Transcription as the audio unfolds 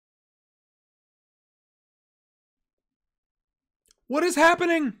What is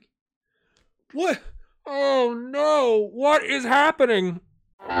happening? What? Oh no, what is happening?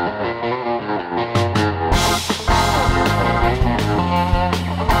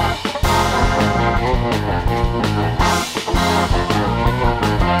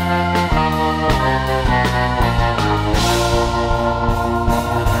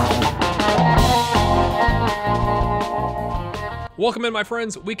 Welcome in, my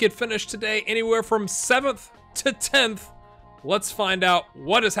friends. We could finish today anywhere from 7th to 10th. Let's find out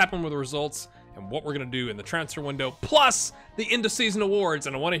what has happened with the results and what we're going to do in the transfer window, plus the end of season awards.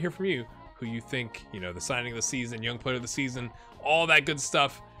 And I want to hear from you who you think, the signing of the season, young player of the season, all that good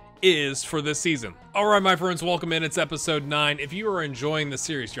stuff is for this season. All right, my friends, welcome in. It's episode 9. If you are enjoying the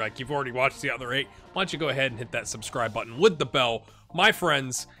series, you've already watched the other 8, why don't you go ahead and hit that subscribe button with the bell. My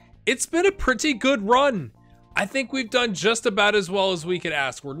friends, it's been a pretty good run. I think we've done just about as well as we could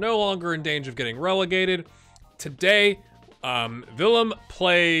ask. We're no longer in danger of getting relegated. Today, Willem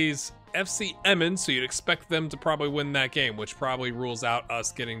plays FC Emmen, so you'd expect them to probably win that game, which probably rules out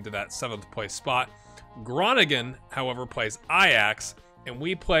us getting to that 7th place spot. Groningen, however, plays Ajax, and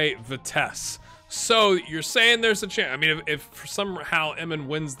we play Vitesse. So you're saying there's a chance. I mean, if somehow Emmen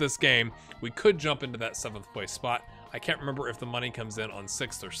wins this game, we could jump into that 7th place spot. I can't remember if the money comes in on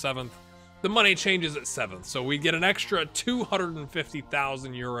 6th or 7th. The money changes at 7th, so we get an extra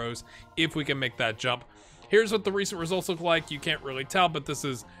 250,000 euros if we can make that jump. Here's what the recent results look like. You can't really tell, but this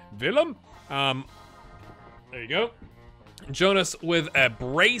is Willem. There you go. Jonas with a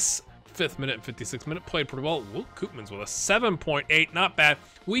brace. 5th minute and 56th minute. Played pretty well. Luke Koopmans with a 7.8. Not bad.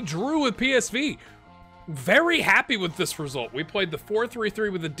 We drew with PSV. Very happy with this result. We played the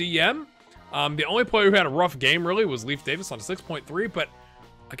 4-3-3 with the DM. The only player who had a rough game, really, was Leif Davis on a 6.3. But,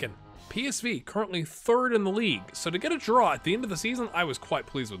 again, PSV currently 3rd in the league. So to get a draw at the end of the season, I was quite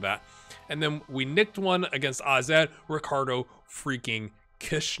pleased with that. And then we nicked one against AZ. Ricardo freaking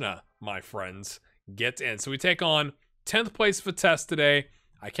Kishna, my friends, gets in. So we take on 10th place Vitesse today.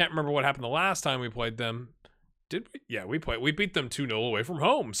 I can't remember what happened the last time we played them. Did we? Yeah, we beat them 2-0 away from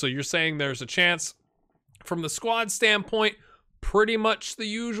home. So you're saying there's a chance. From the squad standpoint, pretty much the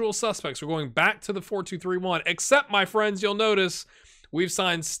usual suspects. We're going back to the 4-2-3-1. Except, my friends, you'll notice we've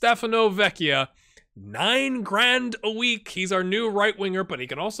signed Stefano Vecchia. 9 grand a week. He's our new right winger, but he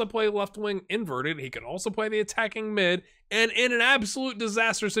can also play left wing inverted. He can also play the attacking mid. And in an absolute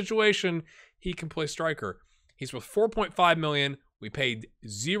disaster situation, he can play striker. He's worth 4.5 million. We paid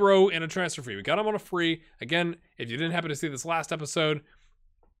 0 in a transfer fee. We got him on a free. Again, if you didn't happen to see this last episode,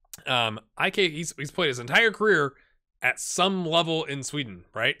 he's played his entire career at some level in Sweden,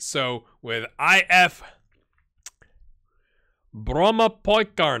 right? So with IF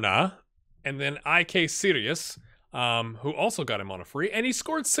Brommapojkarna, and then IK Sirius, who also got him on a free. And he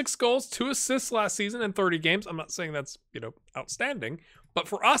scored 6 goals, 2 assists last season in 30 games. I'm not saying that's, outstanding. But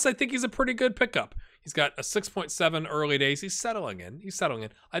for us, I think he's a pretty good pickup. He's got a 6.7 early days. He's settling in.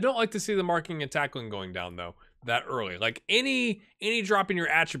 I don't like to see the marking and tackling going down, though, that early. Like, any drop in your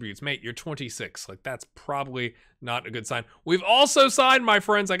attributes, mate, you're 26. Like, that's probably not a good sign. We've also signed, my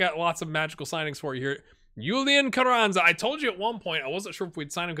friends, I got lots of magical signings for you here. Julian Carranza. I told you at one point I wasn't sure if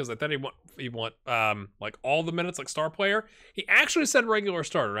we'd sign him because I thought he'd want like all the minutes, like star player. He actually said regular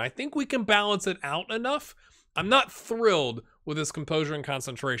starter, and I think we can balance it out enough. I'm not thrilled with his composure and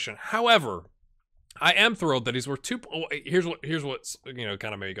concentration. However, I am thrilled that he's worth 2. Oh, here's what's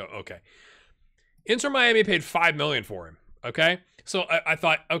kind of made me go, okay. Inter Miami paid 5 million for him. Okay, so I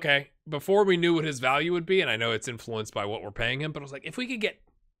thought, okay, before we knew what his value would be, and I know it's influenced by what we're paying him, but I was like, if we could get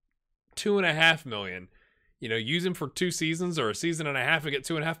 2.5 million. Use him for 2 seasons or a season and a half and get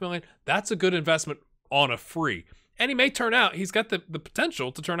 2.5 million. That's a good investment on a free. And he may turn out, he's got the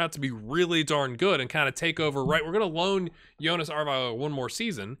potential to turn out to be really darn good and kind of take over, right? We're going to loan Jonas Arveiler 1 more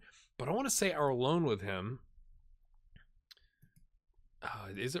season, but I want to say our loan with him,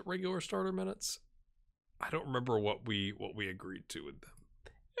 is it regular starter minutes? I don't remember what we agreed to with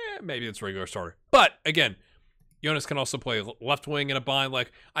them. Maybe it's regular starter. But again, Jonas can also play left wing in a bind.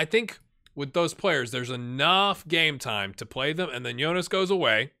 Like, I think with those players, there's enough game time to play them, and then Jonas goes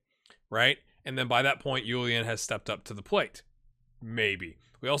away, right? And then by that point, Julian has stepped up to the plate. Maybe.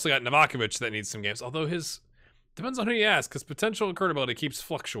 We also got Novakovic that needs some games, although depends on who you ask, because potential credibility keeps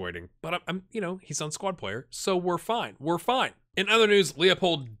fluctuating. But I'm he's on squad player, so we're fine. We're fine. In other news,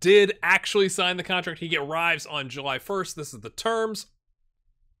 Leopold did actually sign the contract. He arrives on July 1st. This is the terms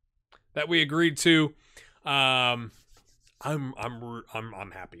that we agreed to. I'm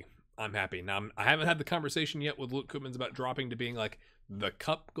happy. I'm happy. Now, I haven't had the conversation yet with Luke Koopmans about dropping to being like the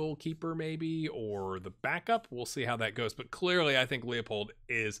cup goalkeeper maybe, or the backup. We'll see how that goes. But clearly, I think Leopold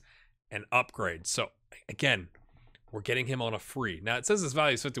is an upgrade. So, again, we're getting him on a free. Now, it says his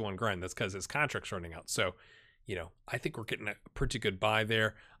value is 51 grand. That's because his contract's running out. So, you know, I think we're getting a pretty good buy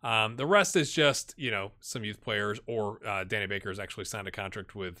there. The rest is just, you know, some youth players, or Danny Baker has actually signed a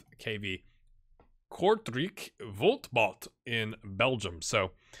contract with KV Kortrijk Voltbot in Belgium.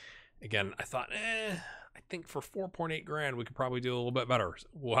 So, again, I thought, I think for 4.8 grand, we could probably do a little bit better.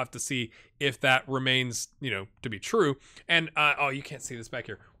 We'll have to see if that remains, you know, to be true. And, oh, you can't see this back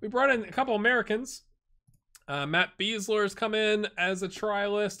here. We brought in a couple Americans. Matt Beasler's come in as a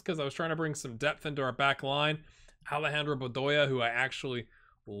trialist because I was trying to bring some depth into our back line. Alejandro Bedoya, who I actually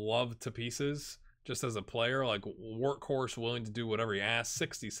love to pieces just as a player, like workhorse, willing to do whatever he asks.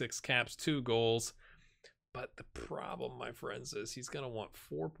 66 caps, 2 goals. But the problem, my friends, is he's going to want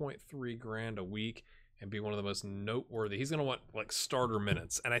 4.3 grand a week and be one of the most noteworthy. He's going to want like starter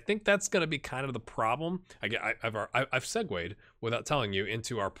minutes. And I think that's going to be kind of the problem. I've segued without telling you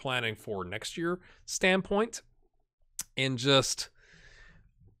into our planning for next year standpoint. And just,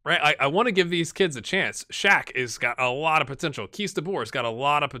 right, I want to give these kids a chance. Shaq has got a lot of potential. Keith DeBoer's got a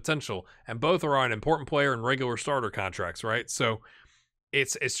lot of potential. And both are on important player and regular starter contracts, right? So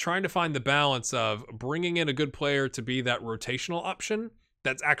it's trying to find the balance of bringing in a good player to be that rotational option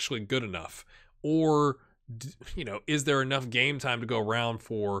that's actually good enough. Or, you know, is there enough game time to go around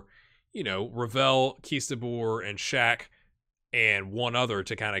for, you know, Ravel, Keith DeBoer, and Shaq, and one other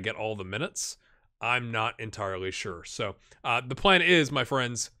to kind of get all the minutes? I'm not entirely sure. So the plan is, my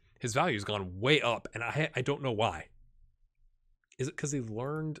friends, his value's gone way up, and I don't know why. Is it because he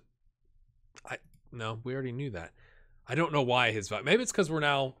learned? No, we already knew that. I don't know why his value. Maybe it's because we're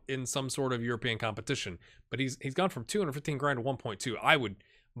now in some sort of European competition. But he's gone from 215 grand to 1.2. I would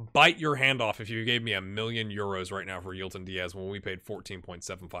bite your hand off if you gave me €1 million right now for Yilton Diaz when we paid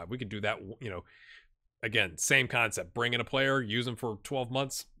 14.75. We could do that, you know. Again, same concept. Bring in a player, use him for 12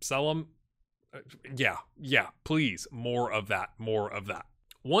 months, sell him. Yeah, please, more of that.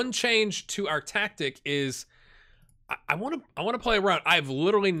 One change to our tactic is I want to play around. I've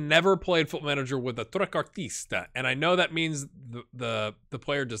literally never played Football Manager with a trequartista, and I know that means the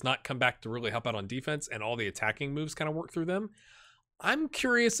player does not come back to really help out on defense, and all the attacking moves kind of work through them. I'm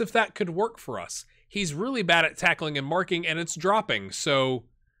curious if that could work for us. He's really bad at tackling and marking, and it's dropping. So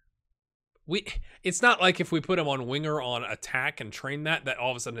it's not like if we put him on winger on attack and train that all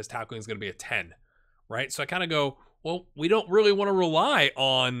of a sudden his tackling is going to be a 10, right? So I kind of go, well, we don't really want to rely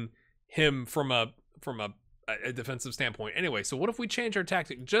on him from a defensive standpoint anyway. So what if we change our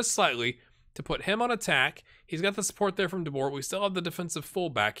tactic just slightly to put him on attack? He's got the support there from DeBoer. We still have the defensive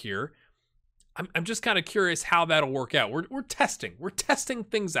fullback here. I'm just kind of curious how that'll work out. We're testing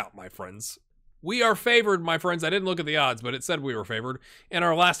things out, my friends. We are favored, my friends. I didn't look at the odds, but it said we were favored in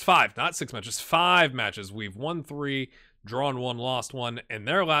our last 5, not 6 matches, 5 matches. We've won 3, drawn 1, lost 1. In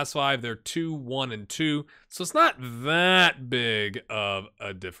their last 5, they're 2-1-2. So it's not that big of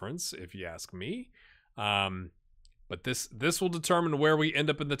a difference, if you ask me. But this will determine where we end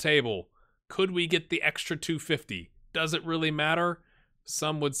up in the table. Could we get the extra 250? Does it really matter?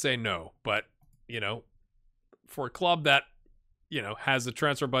 Some would say no, but you know, for a club that, you know, has a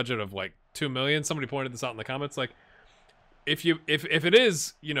transfer budget of like 2 million, somebody pointed this out in the comments, like if it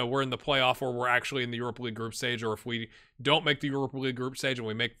is, you know, we're in the playoff or we're actually in the Europa League group stage, or if we don't make the Europa League group stage and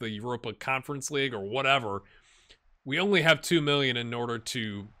we make the Europa Conference League or whatever, we only have 2 million in order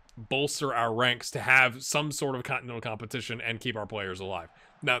to bolster our ranks to have some sort of continental competition and keep our players alive.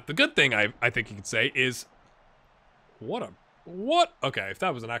 Now, the good thing I think you could say is okay, if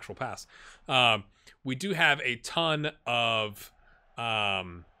that was an actual pass. We do have a ton of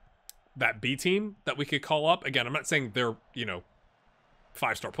that B team that we could call up. Again, I'm not saying they're, you know,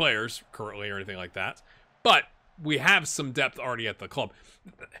 5-star players currently or anything like that, but we have some depth already at the club.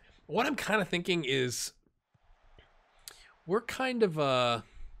 What I'm kind of thinking is we're kind of a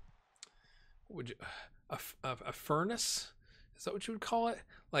furnace? Is that what you would call it?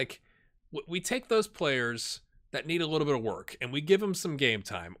 Like, we take those players that need a little bit of work and we give them some game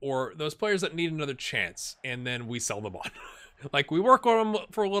time, or those players that need another chance, and then we sell them on. Like, we work on them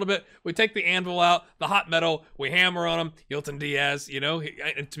for a little bit, we take the anvil out, the hot metal, we hammer on them. Yilton Diaz, you know,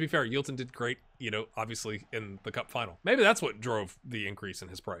 and to be fair, Yilton did great, you know, obviously in the cup final. Maybe that's what drove the increase in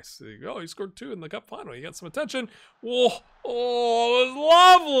his price. Oh, he scored 2 in the cup final, he got some attention. Whoa, oh, it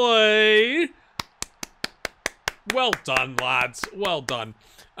was lovely. Well done, lads, well done.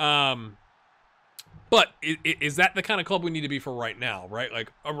 But is that the kind of club we need to be for right now, right?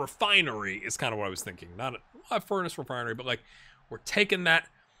 Like, a refinery is kind of what I was thinking. Not a furnace refinery, but like, we're taking that,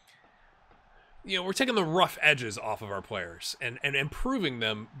 you know, we're taking the rough edges off of our players and improving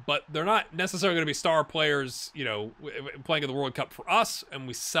them, but they're not necessarily going to be star players, you know, playing in the World Cup for us, and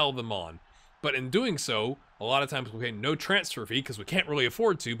we sell them on. But in doing so, A lot of times we pay no transfer fee because we can't really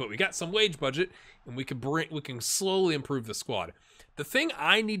afford to, but we got some wage budget and we can slowly improve the squad. The thing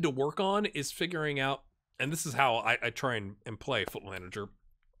I need to work on is figuring out, and this is how I try and play Football Manager.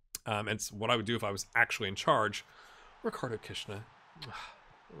 And it's what I would do if I was actually in charge. Ricardo Kishna.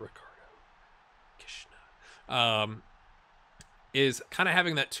 Ricardo Kishna. Is kind of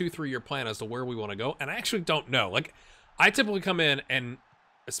having that 2-3 year plan as to where we want to go. And I actually don't know. Like, I typically come in and,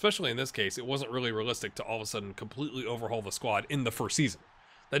 especially in this case, it wasn't really realistic to all of a sudden completely overhaul the squad in the first season.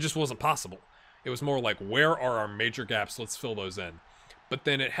 That just wasn't possible. It was more like, where are our major gaps? Let's fill those in. But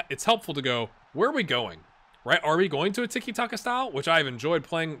then it's helpful to go, where are we going? Right? Are we going to a tiki-taka style? Which I've enjoyed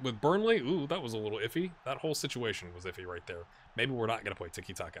playing with Burnley. Ooh, that was a little iffy. That whole situation was iffy right there. Maybe we're not going to play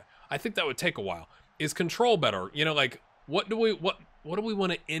tiki-taka. I think that would take a while. Is control better? You know, like, what do we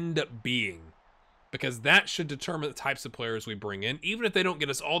want to end up being? Because that should determine the types of players we bring in, even if they don't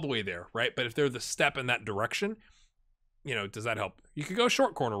get us all the way there, right? But if they're the step in that direction, you know, does that help? You could go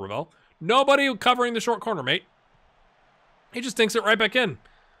short corner, Ravel. Nobody covering the short corner, mate. He just dinks it right back in.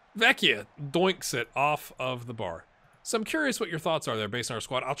 Vecchia doinks it off of the bar. So I'm curious what your thoughts are there based on our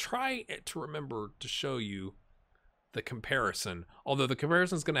squad. I'll try to remember to show you the comparison. Although the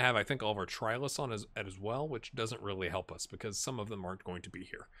comparison is going to have, I think, all of our trialists on as well, which doesn't really help us because some of them aren't going to be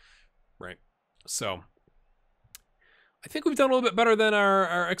here, right? So I think we've done a little bit better than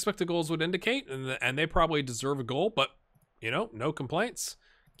our expected goals would indicate, and they probably deserve a goal, but, you know, no complaints.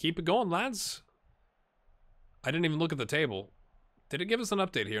 Keep it going, lads. I didn't even look at the table. Did it give us an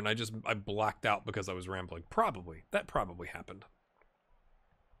update here and I blacked out because I was rambling? Probably. That probably happened.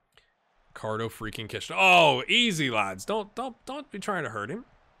 Cardo freaking Kishna. Oh, easy, lads. Don't be trying to hurt him.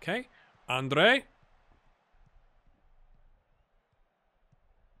 Okay. Andre.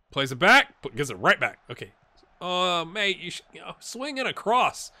 Plays it back. Gives it right back. Okay. Mate, you should, swing it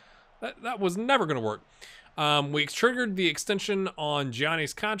across. That was never going to work. We triggered the extension on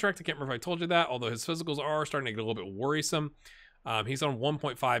Gianni's contract. I can't remember if I told you that, although his physicals are starting to get a little bit worrisome. He's on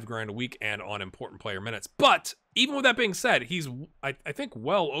 1.5 grand a week and on important player minutes. But even with that being said, he's, I think,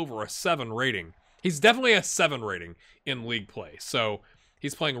 well over a 7 rating. He's definitely a 7 rating in league play. So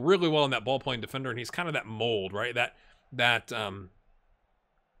he's playing really well in that ball playing defender, and he's kind of that mold, right?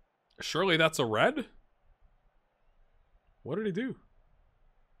 Surely that's a red? What did he do?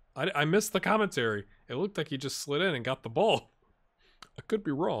 I missed the commentary. It looked like he just slid in and got the ball. I could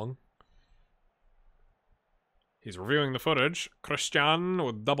be wrong. He's reviewing the footage. Christian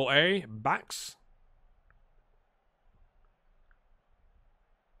with double A. Backs.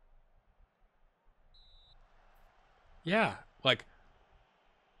 Yeah, like,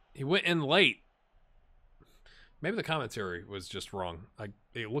 he went in late. Maybe the commentary was just wrong.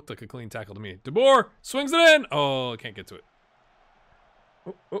 It looked like a clean tackle to me. De Boer swings it in. Oh, I can't get to it.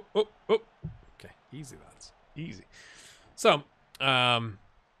 Oh. Okay, easy, lads. Easy. So,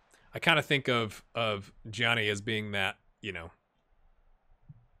 I kind of think of Gianni as being that, you know,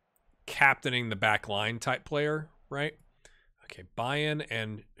 captaining the back line type player, right? Okay, Bayern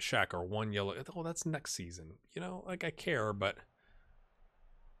and Shaq are 1 yellow. Oh, that's next season. You know, like, I care, but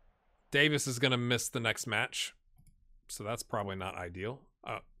Davis is going to miss the next match, so that's probably not ideal.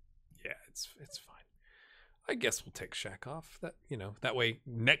 Yeah, it's fine. I guess we'll take Shaq off. That, you know, that way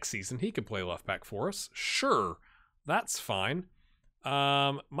next season he could play left back for us. Sure, that's fine.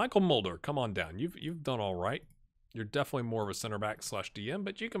 Michael Mulder, come on down. You've done all right. You're definitely more of a center back / DM,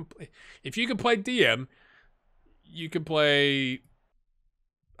 but you can play, if you can play DM, you can play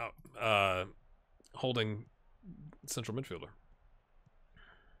holding central midfielder.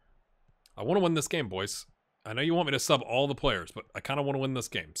 I want to win this game, boys. I know you want me to sub all the players, but I kind of want to win this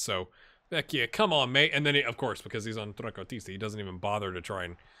game. So, Vecchia, come on, mate. And then, of course, because he's on trequartista, he doesn't even bother to try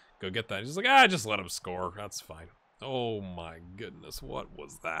and go get that. He's just like, just let him score. That's fine. Oh, my goodness. What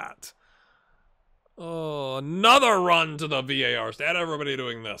was that? Oh, another run to the VAR stand. Everybody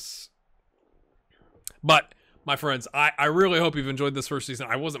doing this. But, my friends, I really hope you've enjoyed this first season.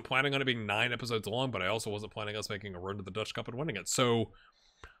 I wasn't planning on it being 9 episodes long, but I also wasn't planning us making a run to the Dutch Cup and winning it. So,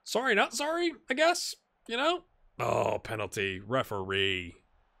 sorry, not sorry, I guess. You know? Oh, penalty. Referee.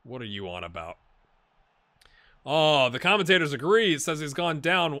 What are you on about? Oh, the commentators agree. It says he's gone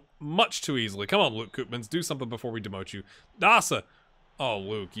down much too easily. Come on, Luke Koopmans. Do something before we demote you. Dasa. Oh,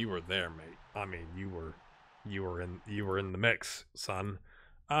 Luke, you were there, mate. I mean, you were in the mix, son.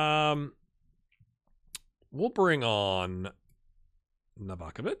 We'll bring on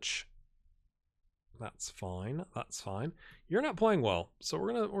Novakovic. That's fine. That's fine. You're not playing well, so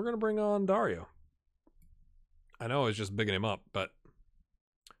we're gonna bring on Dario. I know I was just bigging him up, but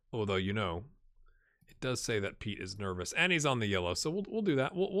although, you know, it does say that Pete is nervous and he's on the yellow, so we'll do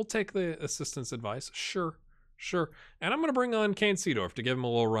that. We'll take the assistant's advice. Sure. Sure. And I'm going to bring on Kane Seedorf to give him a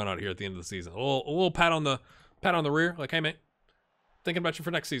little run out here at the end of the season. A little pat on the rear. Like, hey, mate, thinking about you for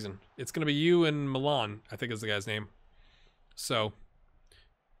next season. It's going to be you and Milan, I think is the guy's name. So,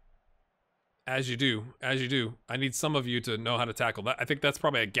 as you do, I need some of you to know how to tackle that. I think that's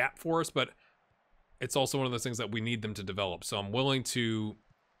probably a gap for us, but it's also one of those things that we need them to develop. So I'm willing to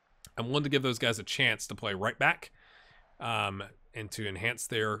give those guys a chance to play right back, and to enhance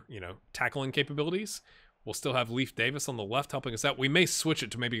their, tackling capabilities. We'll still have Leaf Davis on the left helping us out. We may switch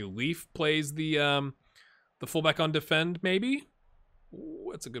it to maybe Leaf plays the fullback on defend, maybe. Ooh,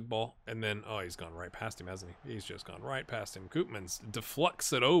 that's a good ball. And then, oh, he's gone right past him, hasn't he? He's just gone right past him. Koopmans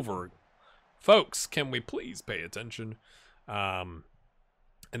deflects it over. Folks, can we please pay attention? And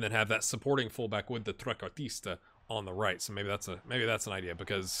then have that supporting fullback with the trequartista on the right. So maybe that's an idea,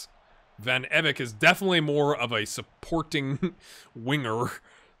 because Van Ebik is definitely more of a supporting winger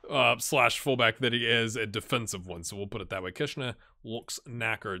slash fullback than he is a defensive one. So we'll put it that way. Kishna looks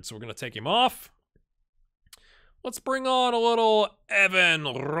knackered, so we're going to take him off. Let's bring on a little Evan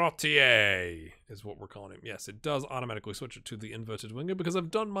Rotier, is what we're calling him. Yes, it does automatically switch it to the inverted winger because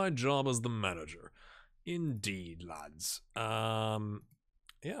I've done my job as the manager. Indeed, lads.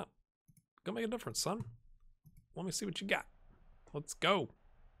 Yeah. Go make a difference, son. Let me see what you got. Let's go.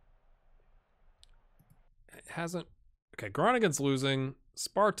 It hasn't... Okay, Groningen's losing.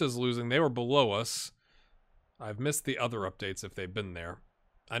 Sparta's losing. They were below us. I've missed the other updates if they've been there.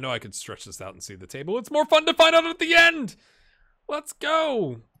 I know I could stretch this out and see the table. It's more fun to find out at the end. Let's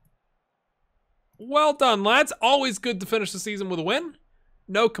go. Well done, lads. Always good to finish the season with a win.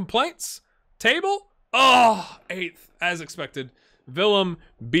 No complaints. Table? Oh, 8th, as expected. Willem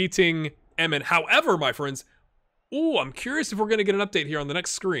beating Emmen. However, my friends, I'm curious if we're going to get an update here on the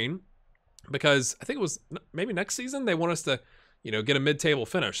next screen, because I think it was maybe next season they want us to, get a mid-table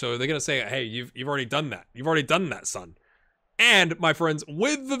finish. So they're going to say, hey, you've already done that. You've already done that, son. And, my friends,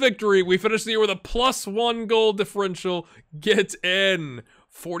 with the victory, we finished the year with a +1 goal differential. Get in.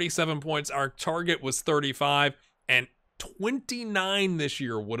 47 points. Our target was 35, and 29 this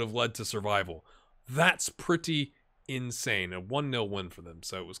year would have led to survival. That's pretty insane. A 1-0 win for them,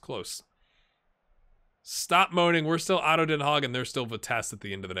 so it was close. Stop moaning. We're still Otto Den Haag, and they're still Vitesse at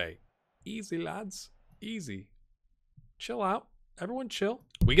the end of the day. Easy, lads. Easy. Chill out. Everyone chill.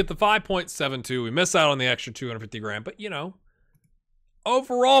 We get the 5.72. We miss out on the extra 250 grand, but,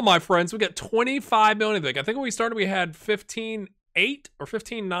 overall, my friends, we get 25 million. I think when we started, we had 15.8 or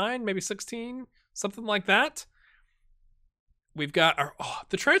 15.9, maybe 16, something like that. We've got our,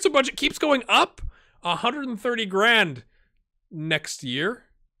 the transfer budget keeps going up. 130 grand next year.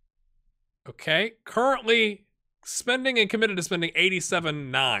 Okay. Currently spending and committed to spending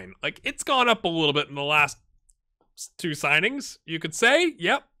 87.9. Like, it's gone up a little bit in the last 2 signings, you could say.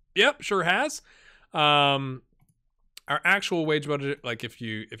 Yep, sure has. Our actual wage budget, like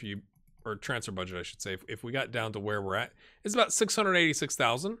or transfer budget, I should say, if we got down to where we're at, is about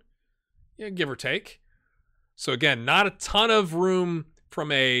 686,000, give or take. So again, not a ton of room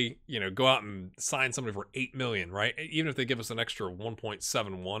from a, go out and sign somebody for 8 million, right? Even if they give us an extra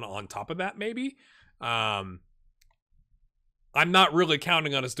 1.71 on top of that, maybe. I'm not really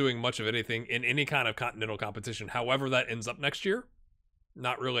counting on us doing much of anything in any kind of continental competition. However that ends up next year,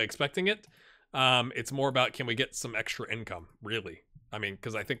 not really expecting it. It's more about, can we get some extra income, really? I mean,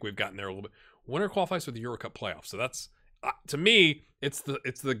 because I think we've gotten there a little bit. Winner qualifies for the Euro Cup playoffs. So that's, to me, it's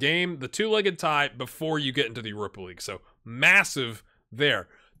the game, the 2-legged tie before you get into the Europa League. So massive there.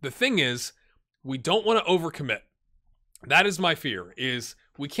 The thing is, we don't want to overcommit. That is my fear, is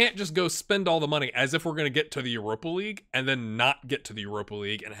we can't just go spend all the money as if we're going to get to the Europa League and then not get to the Europa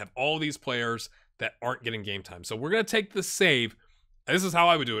League and have all these players that aren't getting game time. So we're going to take the save. This is how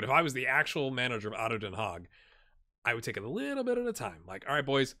I would do it. If I was the actual manager of Otto Den Haag, I would take it a little bit at a time. Like, all right,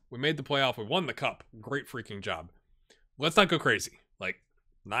 boys, we made the playoff. We won the cup. Great freaking job. Let's not go crazy. Like,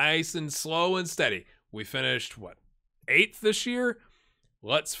 nice and slow and steady. We finished, 8th this year?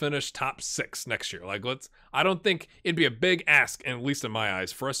 Let's finish top 6 next year. Like, I don't think it'd be a big ask, and at least in my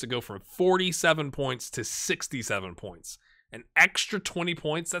eyes, for us to go from 47 points to 67 points. An extra 20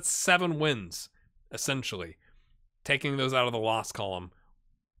 points, that's 7 wins, essentially. Taking those out of the loss column,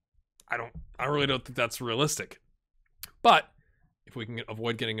 I really don't think that's realistic. But if we can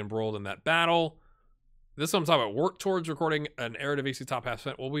avoid getting embroiled in that battle, this is what I'm talking about. Work towards recording an Eredivisie top half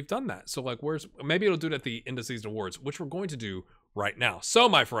event. Well, we've done that. So, like, maybe it'll do it at the end of season awards, which we're going to do right now. So,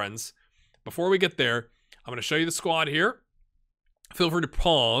 my friends, before we get there, I'm going to show you the squad here. Feel free to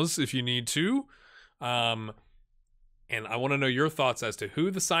pause if you need to. And I want to know your thoughts as to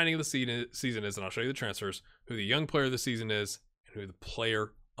who the signing of the season is, and I'll show you the transfers, who the young player of the season is, and who the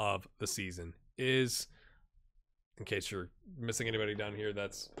player of the season is.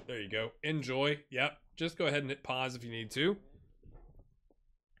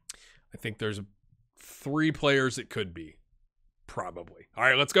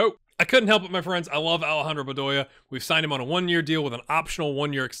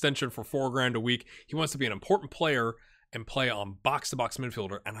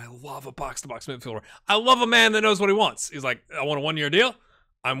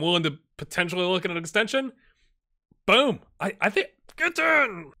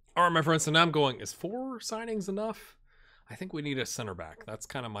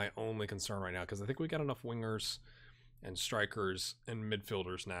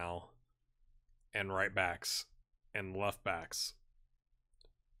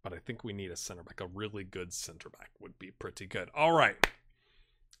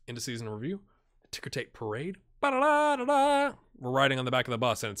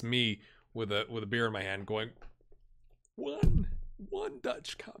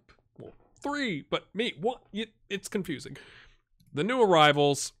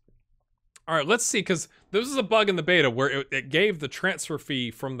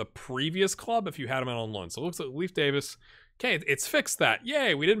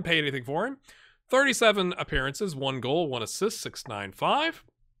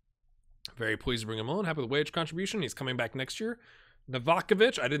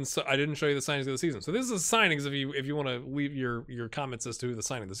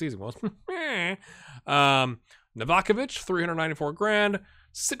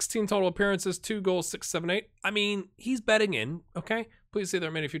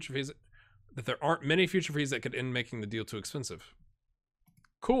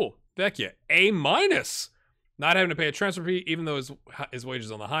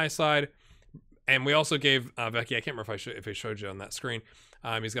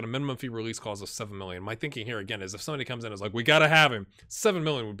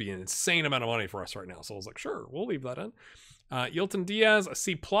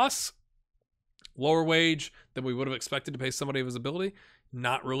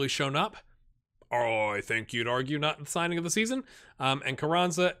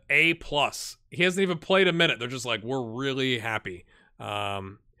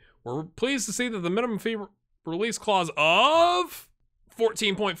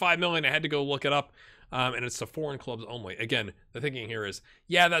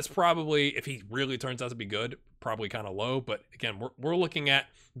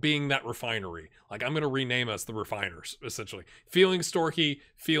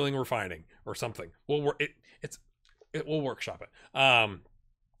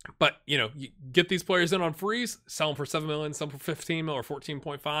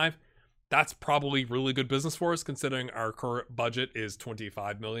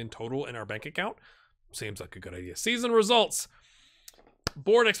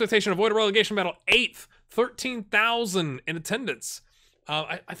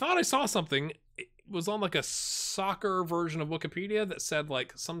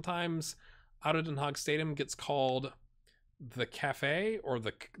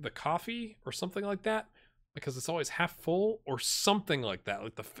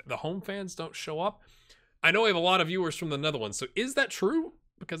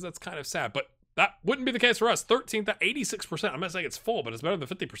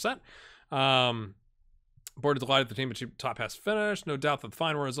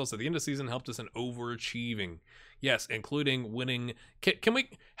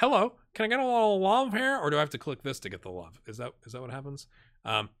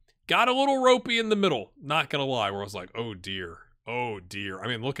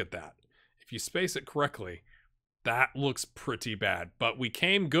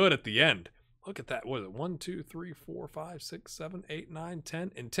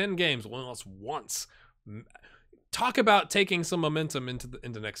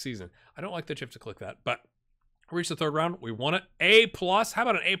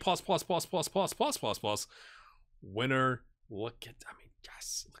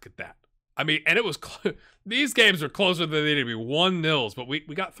 at that. I mean, and it was these games are closer than they need to be, 1-0, but we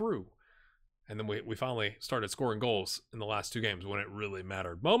got through. And then we finally started scoring goals in the last 2 games when it really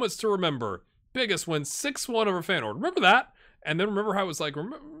mattered. Moments to remember. Biggest win, 6-1 over Feyenoord. Remember that? And then remember how it was like,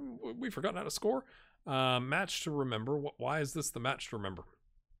 we've forgotten how to score? Match to remember. Why is this the match to remember?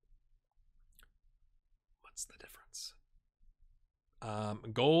 What's the difference?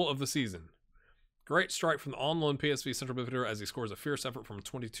 Goal of the season. Great strike from the on-loan PSV central midfielder as he scores a fierce effort from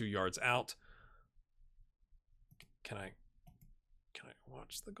 22 yards out. Can I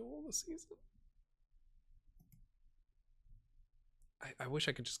watch the goal of the season? I wish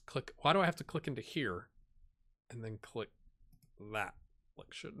I could just click. Why do I have to click into here and then click that.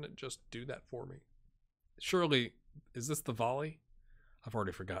 Like, shouldn't it just do that for me? Surely, is this the volley? I've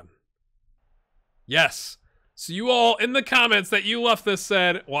already forgotten. Yes. So you all in the comments that you left this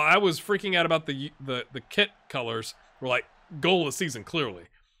said, well, I was freaking out about the kit colors. We're like, goal of the season, clearly.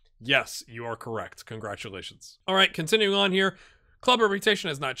 Yes, you are correct. Congratulations. All right, continuing on here. Club reputation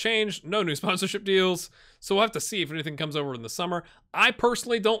has not changed. No new sponsorship deals. So we'll have to see if anything comes over in the summer. I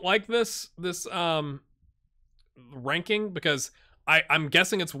personally don't like this ranking because I'm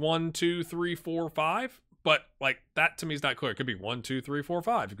guessing it's 1, 2, 3, 4, 5. But like that to me is not clear. It could be 1, 2, 3, 4,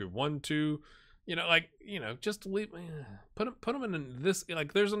 5. It could be 1, 2. Just leave. Put them in this.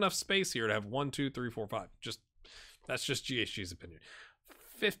 Like, there's enough space here to have 1, 2, 3, 4, 5. That's just GHG's opinion.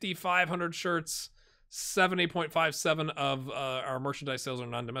 5,500 shirts. 70.57 of our merchandise sales are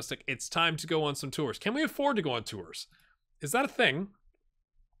non-domestic. It's time to go on some tours. Can we afford to go on tours? Is that a thing?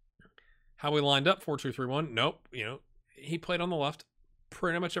 How we lined up? 4, 2, 3, 1. Nope. He played on the left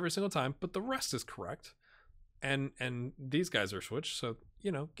pretty much every single time, but the rest is correct. And these guys are switched, so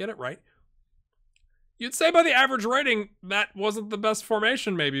get it right. You'd say by the average rating that wasn't the best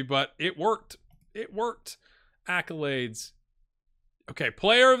formation, maybe, but it worked. It worked. Accolades. Okay,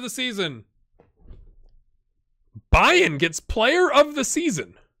 player of the season. Bayern gets player of the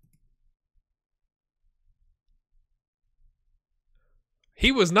season.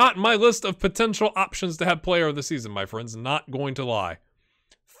 He was not in my list of potential options to have player of the season, my friends. Not going to lie.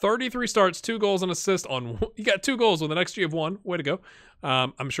 33 starts, 2 goals and assist on. You got 2 goals with an XG of 1. Way to go.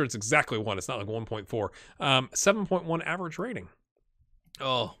 I'm sure it's exactly 1. It's not like 1.4. 7.1 average rating.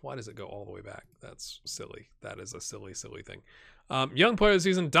 Oh, why does it go all the way back? That's silly. That is a silly, silly thing. Young player of the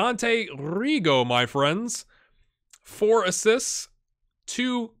season, Dante Rigo, my friends. 4 assists,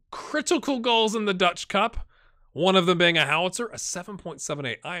 2 critical goals in the Dutch Cup. One of them being a howitzer, a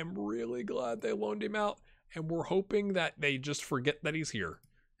 7.78. I am really glad they loaned him out, and we're hoping that they just forget that he's here,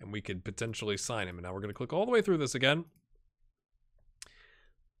 and we could potentially sign him. And now we're going to click all the way through this again.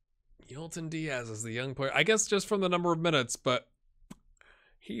 Yilton Diaz is the young player. I guess just from the number of minutes, but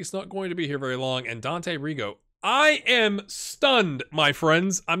he's not going to be here very long. And Dante Rigo. I am stunned, my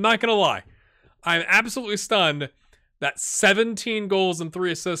friends. I'm not going to lie. I'm absolutely stunned that 17 goals and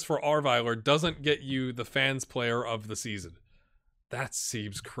 3 assists for Arveiler doesn't get you the fans player of the season. That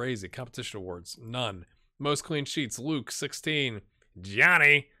seems crazy. Competition awards, none. Most clean sheets, Luke, 16.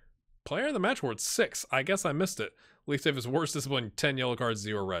 Gianni, player of the match award, 6. I guess I missed it. Leaf Davis, worst discipline, 10 yellow cards,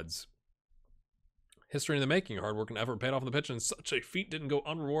 0 reds. History in the making. Hard work and effort paid off on the pitch, and such a feat didn't go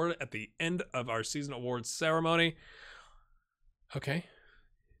unrewarded at the end of our season awards ceremony. Okay.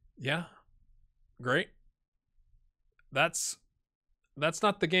 Yeah. Great. That's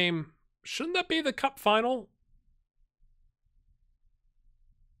not the game. Shouldn't that be the cup final?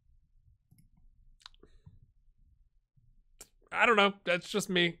 I don't know. That's just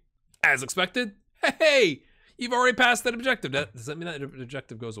me. As expected. Hey, you've already passed that objective. Does that mean that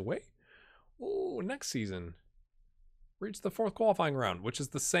objective goes away? Oh, next season. Reach the 4th qualifying round, which is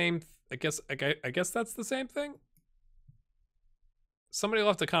the same. I guess that's the same thing. Somebody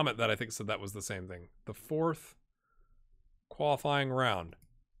left a comment that I think said that was the same thing. The 4th qualifying round,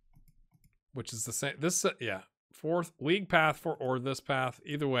 which is the same. This, yeah, 4th league path or this path.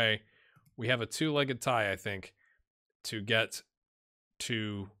 Either way, we have a 2-legged tie, I think, to get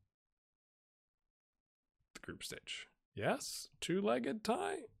to the group stage. Yes, 2-legged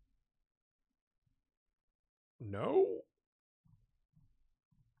tie. No.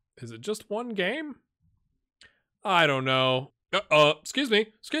 Is it just one game? I don't know. Excuse me.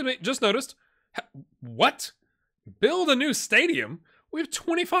 Just noticed. What? Build a new stadium? We have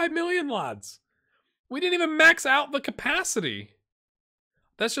 25 million, lads. We didn't even max out the capacity.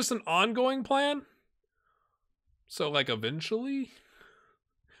 That's just an ongoing plan? So, like, eventually?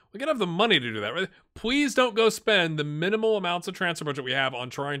 We gotta have the money to do that, right? Please don't go spend the minimal amounts of transfer budget we have on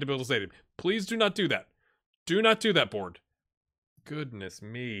trying to build a stadium. Please do not do that. Do not do that, board. Goodness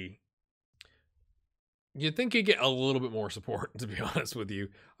me. You'd think you'd get a little bit more support, to be honest with you.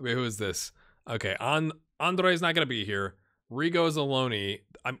 I mean, who is this? Okay, Andre's not going to be here. Rigo Zaloni.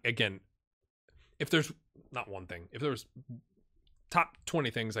 Again, if there's not one thing, if there's top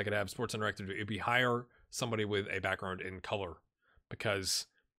 20 things I could have Sports Interactive do, it'd be hire somebody with a background in color, because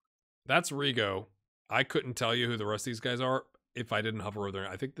that's Rigo. I couldn't tell you who the rest of these guys are if I didn't hover over there.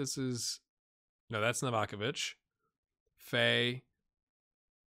 I think this is, no, that's Novakovic. Faye,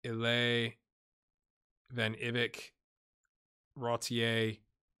 Ile, Van Ivic, Rotier,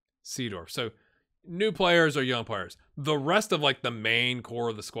 Seedorf. So new players or young players. The rest of like the main core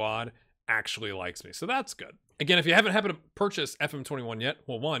of the squad actually likes me. So that's good. Again, if you haven't happened to purchase FM21 yet,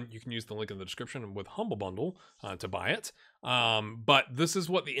 well, one, you can use the link in the description with Humble Bundle to buy it. But this is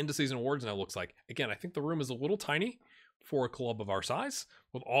what the end of season awards now looks like. Again, I think the room is a little tiny for a club of our size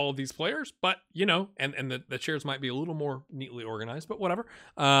with all of these players, but you know, and the chairs might be a little more neatly organized, but whatever.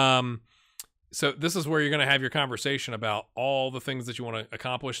 So this is where you're going to have your conversation about all the things that you want to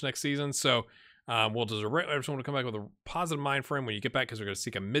accomplish next season. So well, does I just want to come back with a positive mind frame when you get back, because we're going to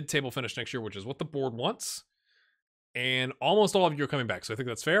seek a mid-table finish next year, which is what the board wants. And almost all of you are coming back. So I think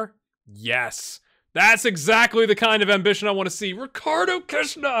that's fair. Yes. That's exactly the kind of ambition I want to see. Ricardo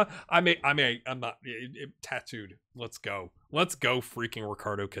Kishna. I'm not tattooed. Let's go. Let's go, freaking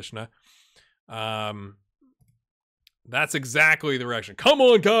Ricardo Kishna. That's exactly the direction. Come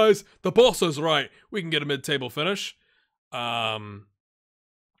on, guys. The boss is right. We can get a mid-table finish. I'll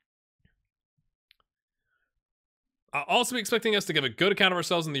also be expecting us to give a good account of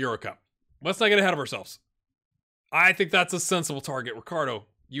ourselves in the Euro Cup. Let's not get ahead of ourselves. I think that's a sensible target. Ricardo,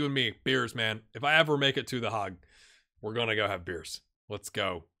 you and me, beers, man. If I ever make it to the HAAG, we're going to go have beers. Let's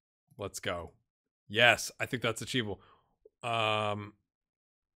go. Let's go. Yes, I think that's achievable. I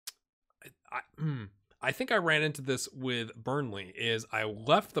think I ran into this with Burnley, is I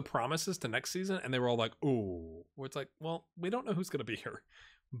left the promises to next season, and they were all like, ooh. Where it's like, well, we don't know who's going to be here.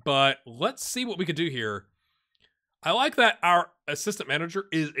 But let's see what we could do here. I like that our assistant manager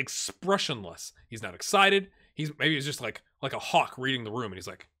is expressionless. He's not excited. Maybe he's just like a hawk reading the room, and he's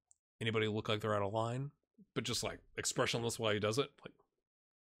like, anybody look like they're out of line? But just like expressionless while he does it. Like,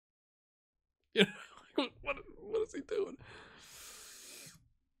 you know, what is he doing?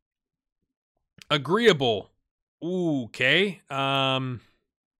 Agreeable. Ooh, okay.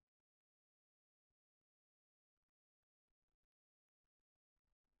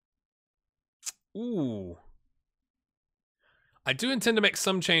 Ooh. I do intend to make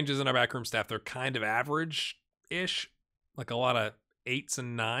some changes in our backroom staff. They're kind of average-ish, like a lot of 8s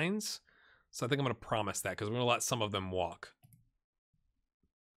and 9s. So I think I'm going to promise that, because we're going to let some of them walk.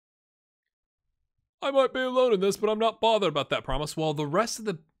 I might be alone in this, but I'm not bothered about that promise. Well, the rest of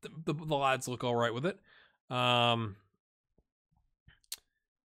the lads look all right with it. I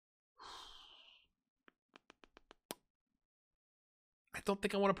don't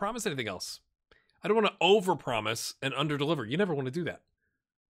think I want to promise anything else. I don't want to overpromise and underdeliver. You never want to do that.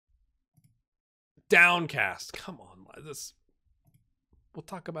 Downcast. Come on. We'll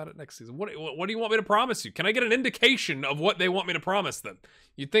talk about it next season. What do you want me to promise you? Can I get an indication of what they want me to promise them?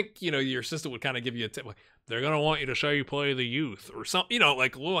 You'd think, you know, your assistant would kind of give you a tip. Like, they're going to want you to show you play the youth or something, you know,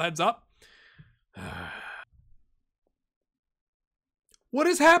 like a little heads up. What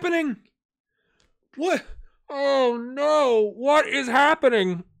is happening? What? Oh, no. What is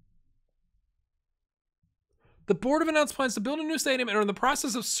happening? The board have announced plans to build a new stadium and are in the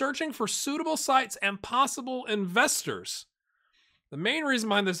process of searching for suitable sites and possible investors. The main reason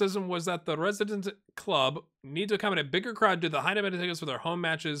behind this decision was that the resident club need to accommodate a bigger crowd due to the high demand of tickets for their home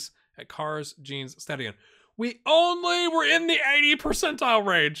matches at Cars Jeans Stadium. We only were in the 80 percentile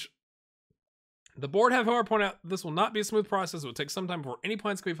range. The board have, however, pointed out this will not be a smooth process. It will take some time before any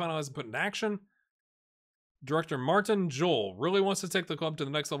plans can be finalized and put into action. Director Martin Joel really wants to take the club to the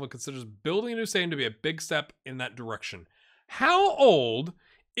next level and considers building a new stadium to be a big step in that direction. How old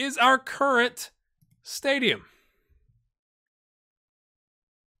is our current stadium?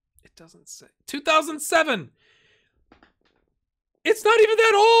 It doesn't say. 2007. It's not even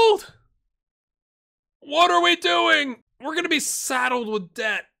that old. What are we doing? We're going to be saddled with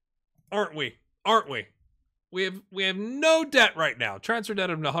debt, aren't we? Aren't we? We have no debt right now. Transfer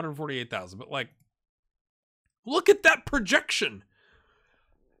debt of 148,000, but like, look at that projection.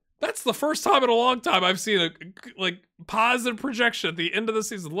 That's the first time in a long time I've seen a like positive projection at the end of the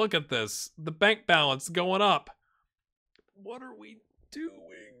season. Look at this. The bank balance going up. What are we doing?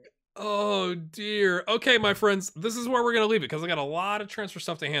 Oh dear. Okay, my friends, this is where we're going to leave it because I got a lot of transfer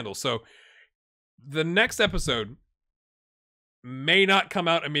stuff to handle. So the next episode may not come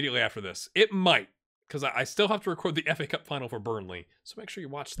out immediately after this. It might, because I still have to record the FA Cup final for Burnley. So make sure you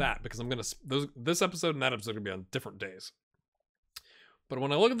watch that, because I'm going to, this episode and that episode are going to be on different days. But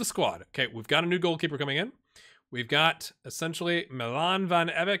when I look at the squad, okay, we've got a new goalkeeper coming in. We've got essentially Milan van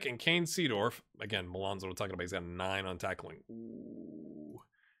Ebek and Kane Seedorf. Again, Milan's what we're talking about. He's got 9 on tackling. Ooh.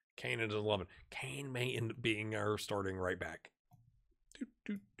 Kane is 11. Kane may end up being our starting right back.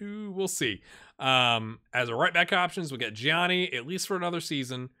 We'll see. As a right back options, we got Gianni, at least for another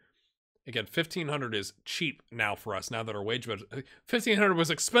season. Again, 1,500 is cheap now for us, now that our wage budget... 1,500 was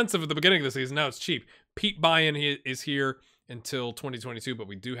expensive at the beginning of the season, now it's cheap. Pete Buy-in is here until 2022, but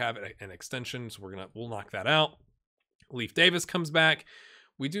we do have an extension, so we'll knock that out. Leif Davis comes back.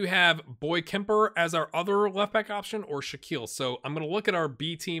 We do have Boy Kemper as our other left back option, or Shaquille. So I'm going to look at our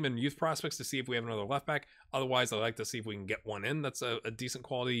B team and youth prospects to see if we have another left back. Otherwise, I'd like to see if we can get one in that's a decent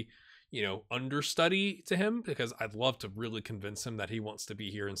quality, you know, understudy to him, because I'd love to really convince him that he wants to be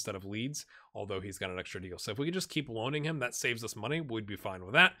here instead of Leeds, although he's got an extra deal. So if we could just keep loaning him, that saves us money. We'd be fine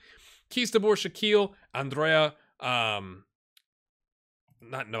with that. Keys to Bor, Shaquille, Andrea, not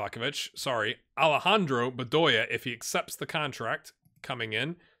Novakovic, sorry, Alejandro Bedoya, if he accepts the contract coming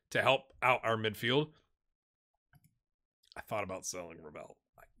in to help out our midfield. I thought about selling Ravel.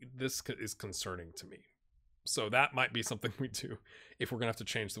 This is concerning to me. So that might be something we do if we're going to have to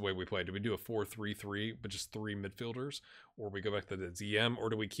change the way we play. Do we do a 4-3-3, but just 3 midfielders? Or we go back to the DM?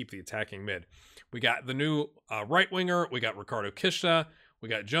 Or do we keep the attacking mid? We got the new right winger. We got Ricardo Kishta. We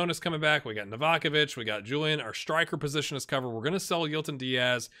got Jonas coming back. We got Novakovic. We got Julian. Our striker position is covered. We're going to sell Yilton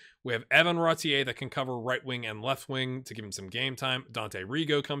Diaz. We have Evan Rautier that can cover right wing and left wing to give him some game time. Dante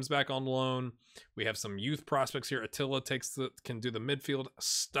Rigo comes back on loan. We have some youth prospects here. Attila can do the midfield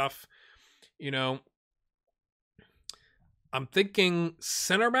stuff. You know, I'm thinking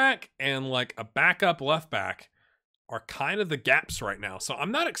center back and like a backup left back are kind of the gaps right now. So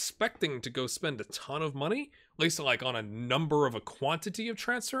I'm not expecting to go spend a ton of money, at least like on a quantity of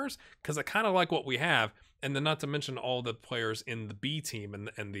transfers, because I kind of like what we have. And then not to mention all the players in the B team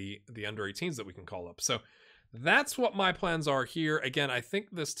and the under 18s that we can call up. So that's what my plans are here. Again, I think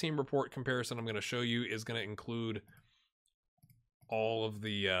this team report comparison I'm going to show you is going to include all of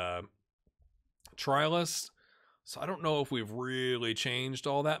the trialists. So I don't know if we've really changed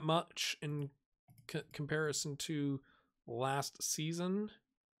all that much in comparison to last season.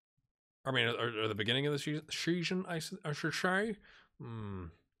 I mean, or the beginning of the season, I should say.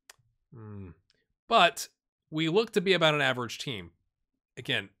 But we look to be about an average team.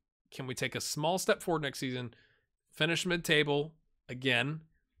 Again, can we take a small step forward next season, finish mid-table again,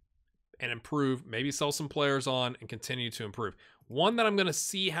 and improve, maybe sell some players on and continue to improve? One that I'm going to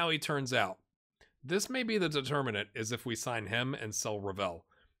see how he turns out. This may be the determinant, is if we sign him and sell Ravel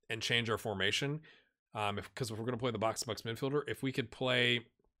and change our formation. Because if we're going to play the box-to-box midfielder, if we could play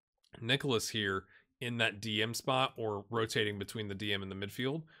Nicholas here in that DM spot or rotating between the DM and the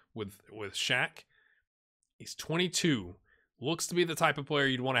midfield with Shaq, he's 22. Looks to be the type of player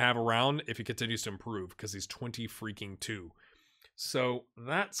you'd want to have around if he continues to improve, because he's 22. So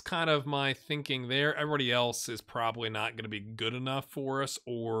that's kind of my thinking there. Everybody else is probably not going to be good enough for us,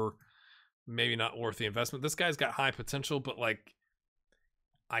 or maybe not worth the investment. This guy's got high potential, but like,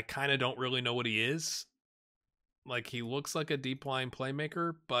 I kind of don't really know what he is. Like, he looks like a deep line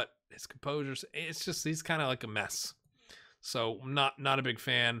playmaker, but his composure, it's just, he's kind of like a mess. So not a big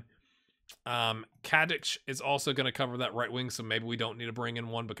fan. Kadic is also going to cover that right wing, so maybe we don't need to bring in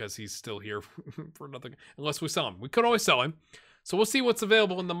one because he's still here for another, unless we sell him. We could always sell him. So we'll see what's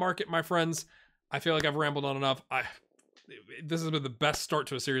available in the market, my friends. I feel like I've rambled on enough. This has been the best start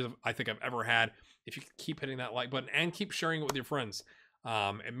to a series I think I've ever had. If you keep hitting that like button and keep sharing it with your friends,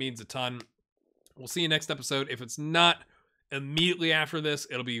 it means a ton. We'll see you next episode. If it's not immediately after this,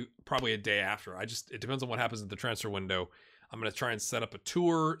 it'll be probably a day after. It depends on what happens at the transfer window. I'm going to try and set up a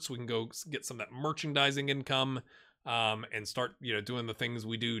tour so we can go get some of that merchandising income, and start, you know, doing the things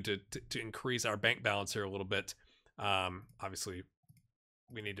we do to increase our bank balance here a little bit. Obviously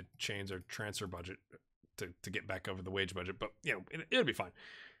we need to change our transfer budget to get back over the wage budget, but you know, it'll be fine.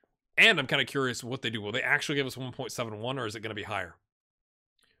 And I'm kind of curious what they do. Will they actually give us 1.71, or is it going to be higher?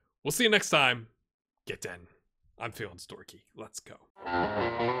 We'll see you next time. Get in. I'm feeling storky. Let's go.